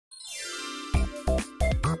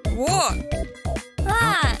Whoa!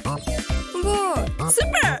 Ah! Whoa!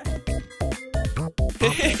 Super!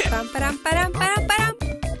 Pam, param, param, param, param.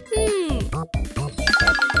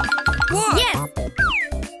 Whoa! Yes!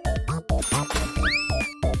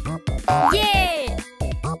 Yay!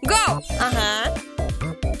 Go! Uh-huh.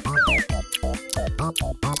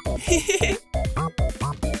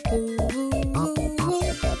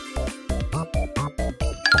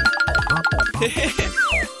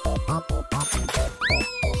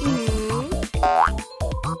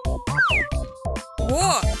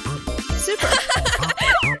 Whoa! Super!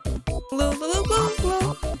 Whoa, whoa, whoa, whoa.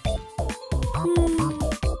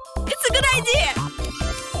 It's a good idea!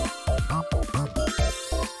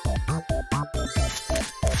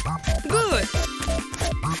 Good!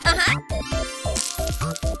 Uh-huh.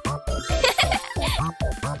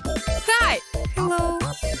 Hi! Hello!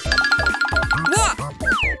 Whoa!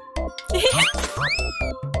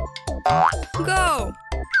 Go!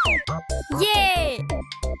 Yay!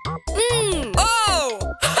 Oh!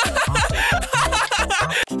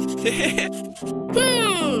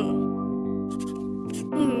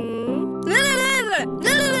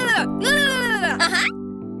 Uh-huh.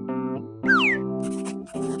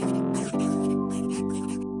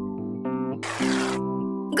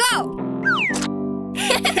 Go!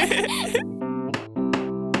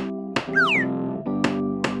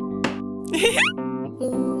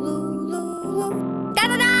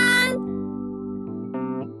 Da-da-da!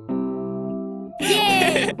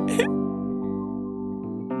 Yay!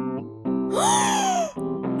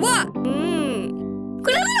 What?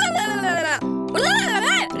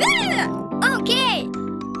 Okay.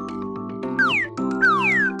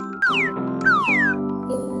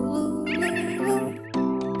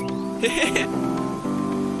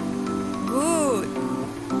 Good.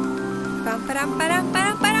 Pam, param, param,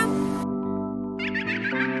 param, param.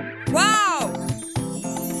 Wow!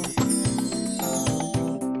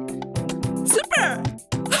 Super!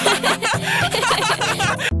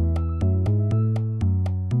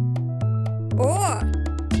 Oh!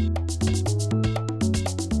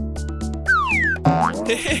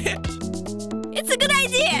 It's a good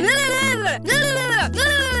idea!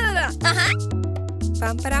 Uh-huh.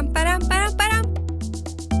 Pam, param, param, param, param.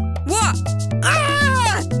 What?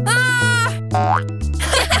 Ah! Ah!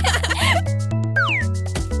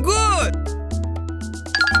 Good!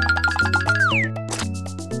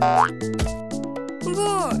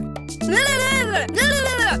 Good!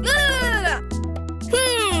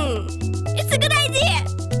 It's a good idea.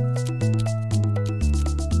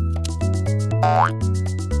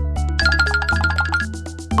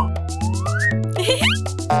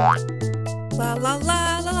 La la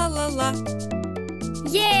la la la la la.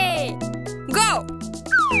 Yay! Go!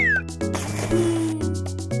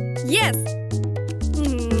 Yes!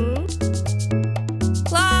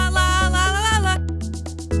 La la la la la la.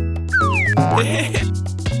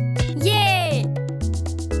 Yay!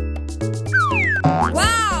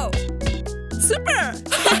 Wow! Super!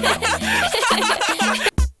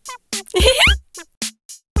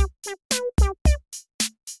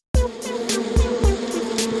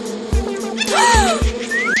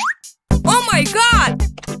 Oh my God!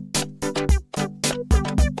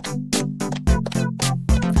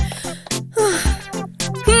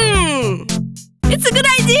 It's a good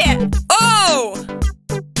idea! Oh!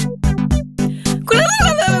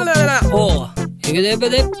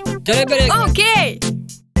 Oh, Okay!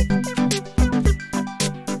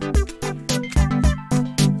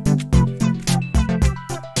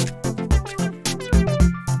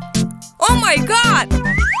 Oh my God!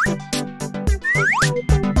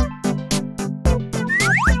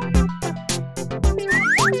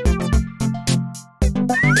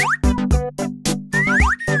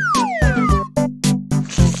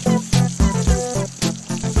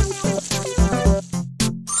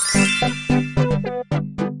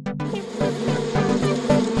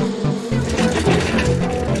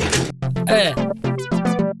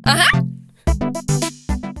 Uh-huh!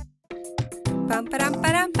 Pam, param,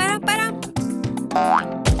 param, param, param.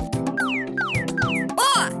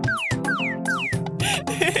 Oh!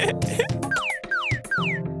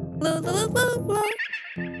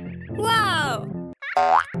 Wow!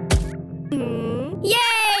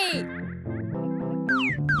 Yay!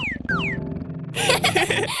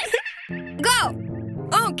 Go!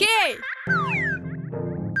 Okay!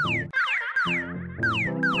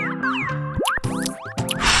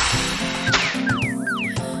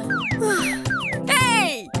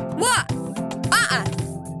 Hey! What? Ah!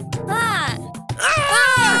 Ah!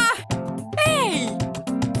 Hey!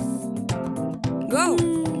 Go!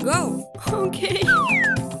 Go! Okay!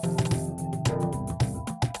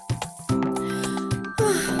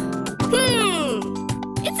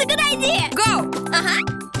 idea. Go!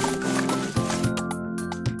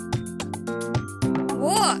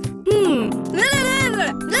 Whoa.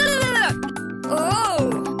 Oh.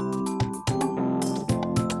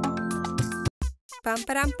 Pam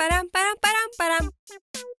param param param param param.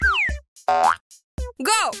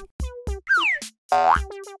 Go!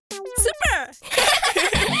 Super!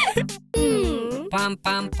 Pam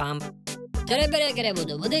pam pam. Tere bere kere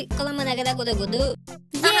budu budu kolama nagada kudu kudu.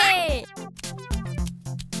 Yay.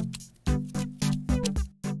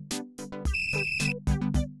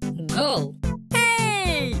 Go.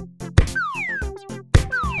 Hey.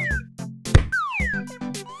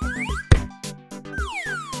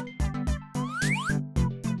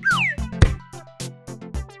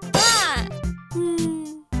 Ah.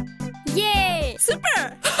 Yay.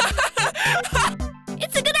 Super!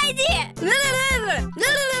 It's a good idea.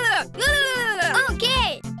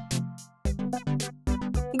 Okay.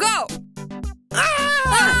 Go!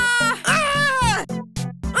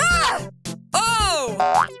 Oh!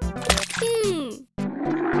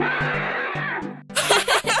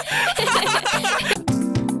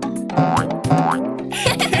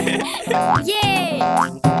 Yay.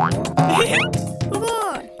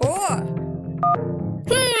 Whoa. Oh!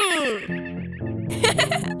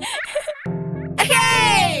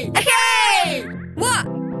 Hey. Hey. What?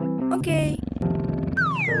 Okay.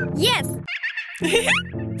 Yes.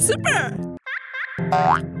 Super!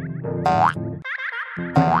 Oh.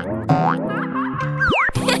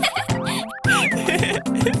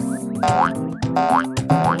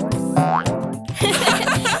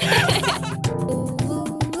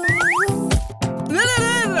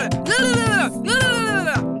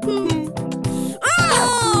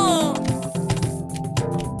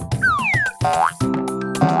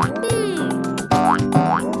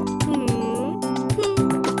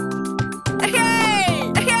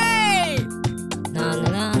 Hey! Hey! Na na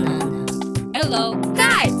na na na. Hello.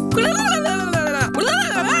 Hi!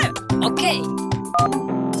 Okay.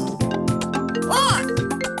 Oh!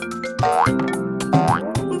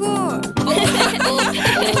 Whoa!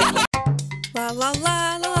 La la la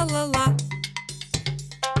la la la.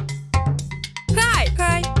 Hi!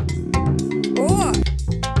 Hi! Oh!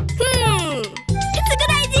 It's a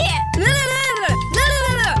good idea.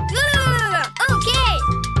 Okay.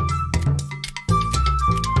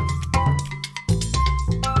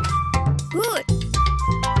 Good.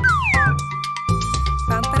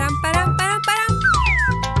 Pam param param param param.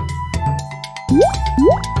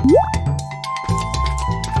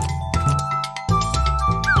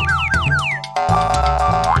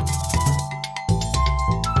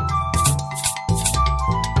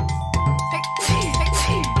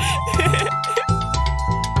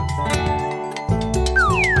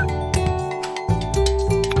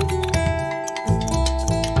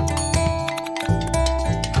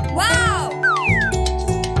 Wow.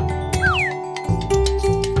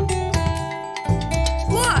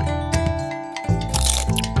 What?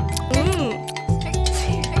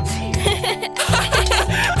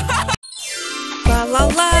 La la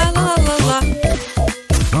la la la la.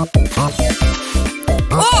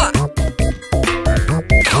 Oh!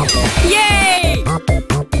 Yay!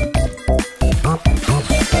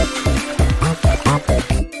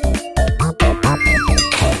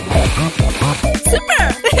 Super!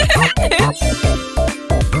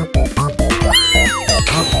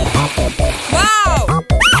 Wow!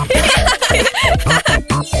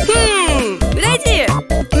 Good idea!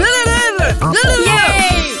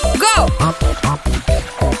 Yay! Go!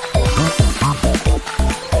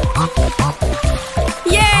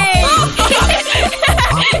 Yay!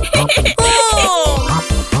 Oh!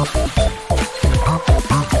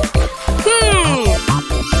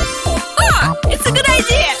 Ah, it's a good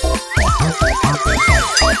idea!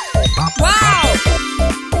 Wow!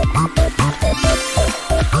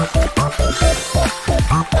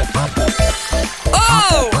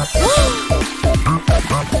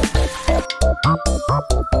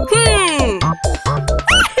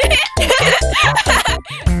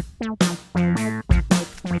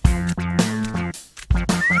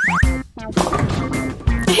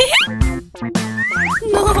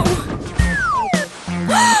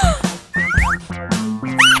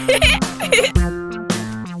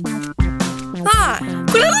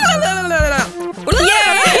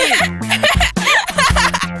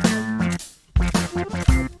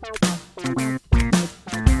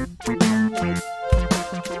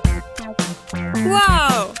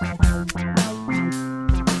 Wow!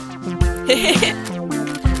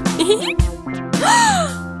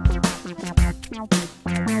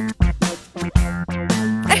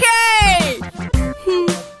 Hey!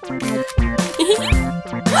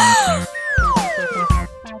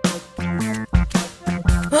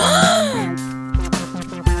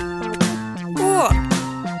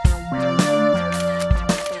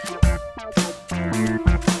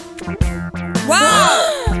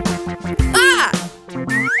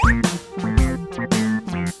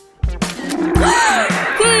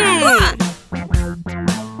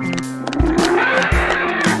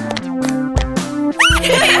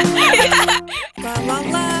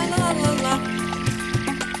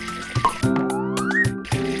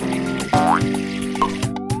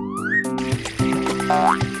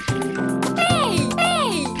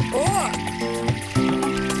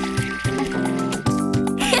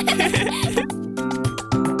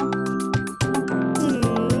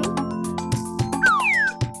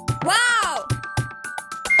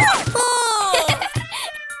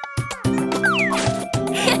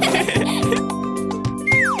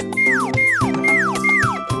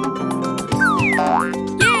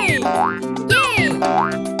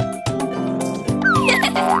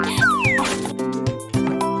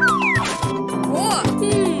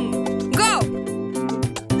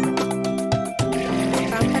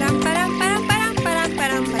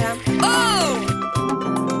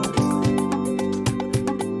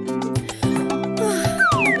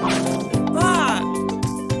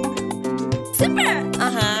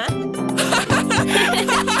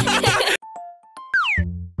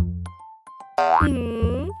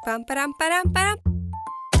 Pam param param param.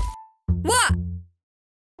 What?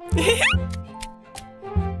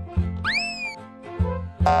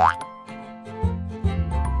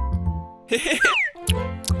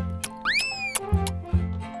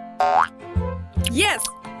 Yes.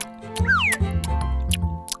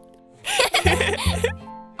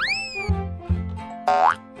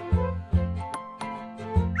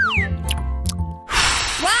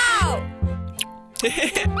 Wow!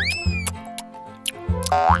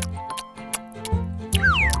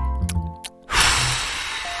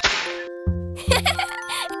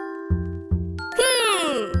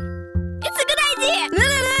 It's a good idea!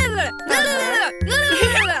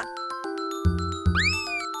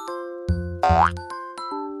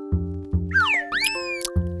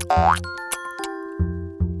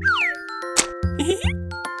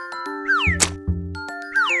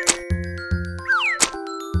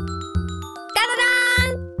 Ta-da-da!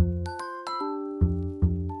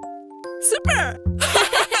 Super.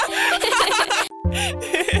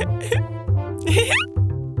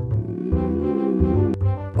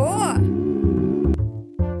 Oh!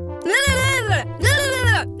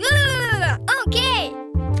 Okay!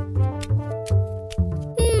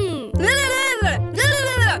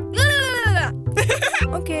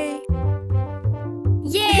 Okay.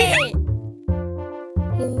 Yay!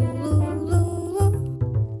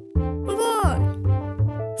 Whoa!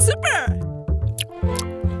 Super.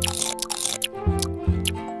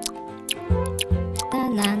 Na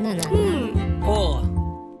na na na. Oh.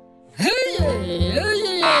 Hey, hey,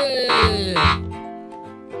 hey.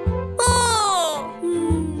 Oh.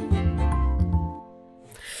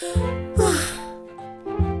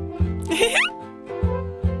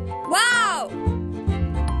 Wow!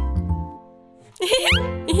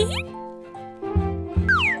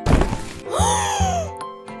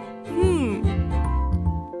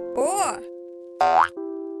 Oh!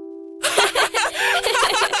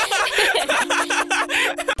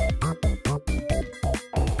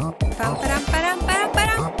 Pam param param param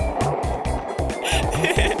param.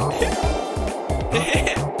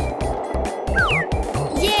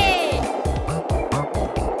 Yay!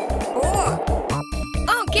 Oh!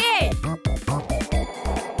 Okay!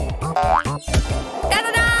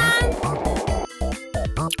 Ta-da-da!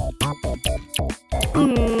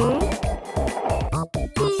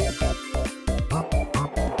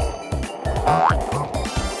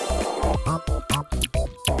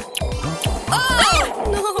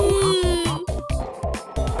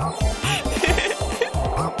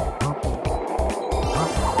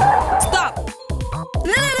 Stop.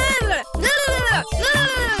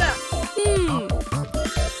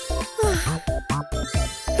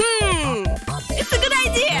 It's a good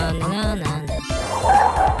idea! Na na na na.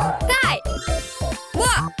 Hi!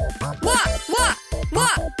 Wah! Wah! Wah!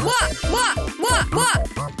 Wah! Wah! Wah! Wah! Wah!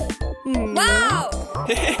 Wow!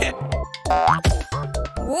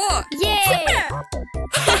 Whoa. Yay!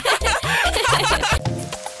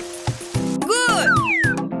 Good.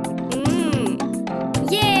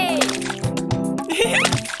 Yay!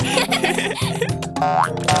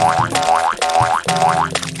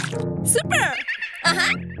 Super.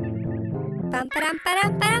 Uh-huh. Pam param param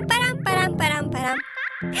param param param param param.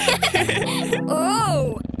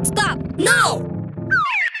 Oh! Stop! No!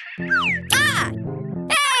 Ah!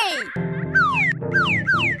 Hey!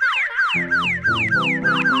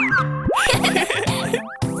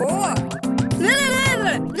 Oh.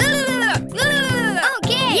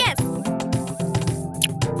 Okay! Yes!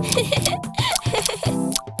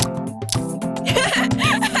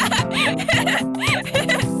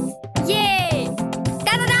 Yay!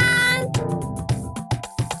 Ta-da-da!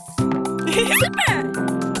 Super.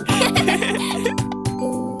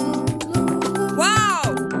 Wow.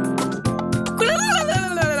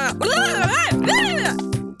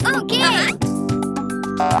 Okay!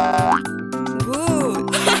 Good.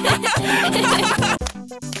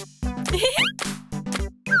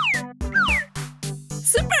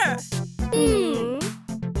 Super.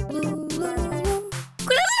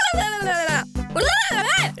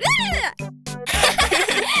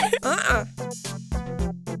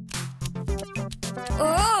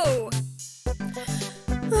 Oh!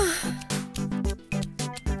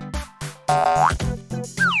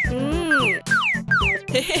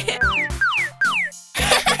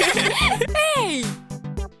 Hey.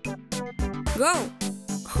 Go.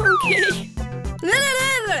 Okay.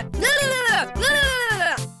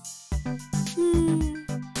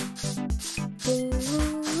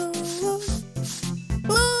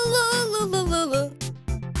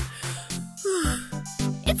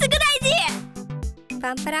 It's a good idea!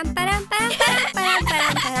 Pam param param param param param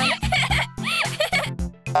param param.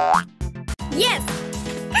 Yes.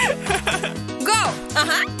 Go.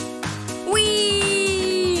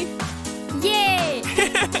 Wee. Yay.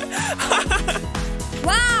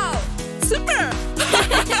 Wow. Super.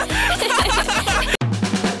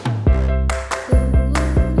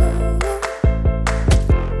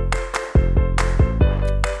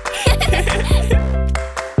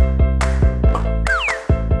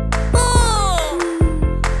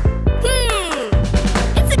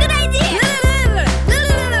 It's a good idea.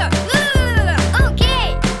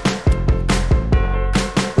 Okay.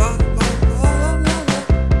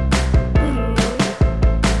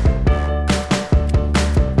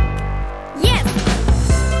 Yes.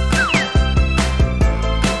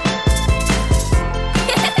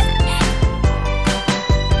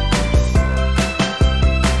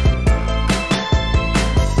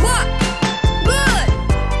 What? Good.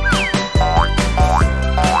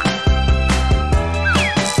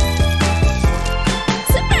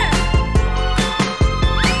 Super.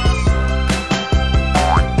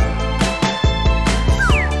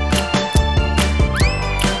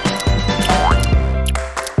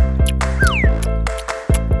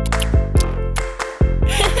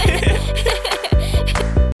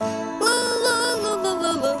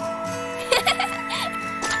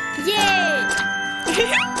 Yay!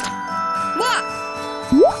 What?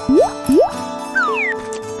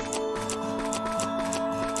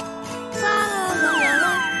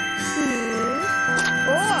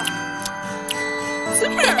 Oh.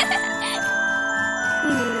 Super.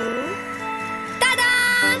 Ta-da!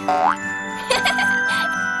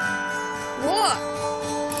 What?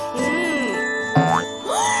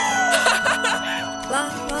 La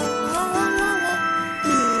la la la la la.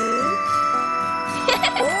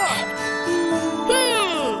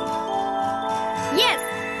 Yes.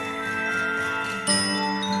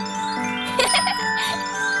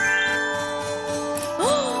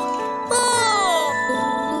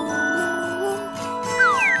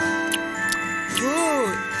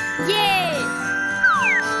 Good. Yay!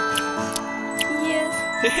 Yes.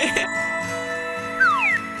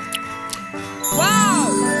 Wow.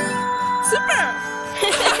 Super.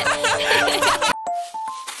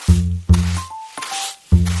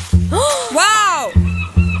 Wow.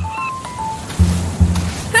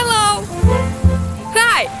 Hello.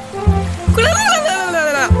 Hi.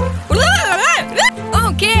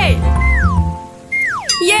 Okay.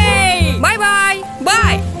 Yay. Bye bye.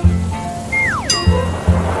 Bye.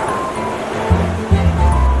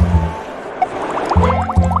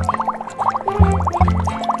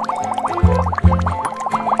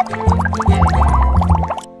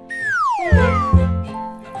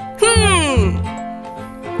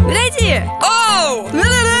 Ready? Oh!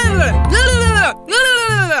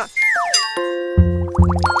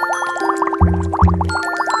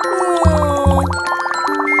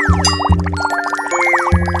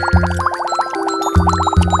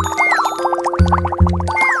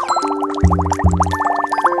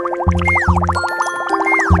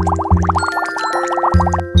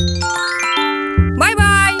 Bye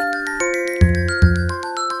bye.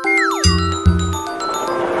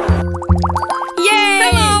 Yay!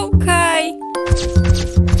 Hello. Hi.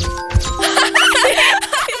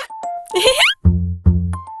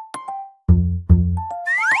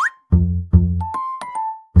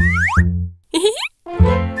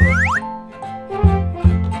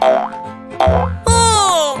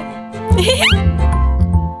 Oh.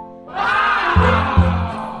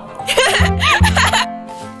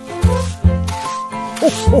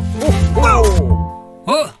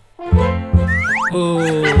 Oh. Oh.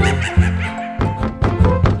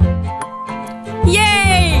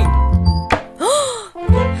 Yay!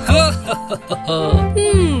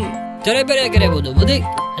 Tere bere kere budu budi.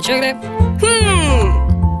 Acha kere.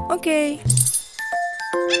 Okay.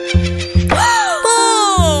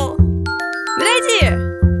 Oh! Ready?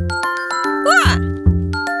 What?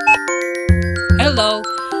 Hello.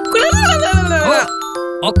 Oh.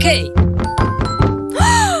 Okay.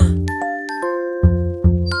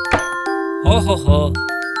 Ho ho ho.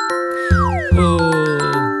 Oh.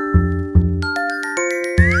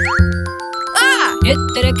 Ah! Tere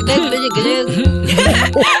kere kere.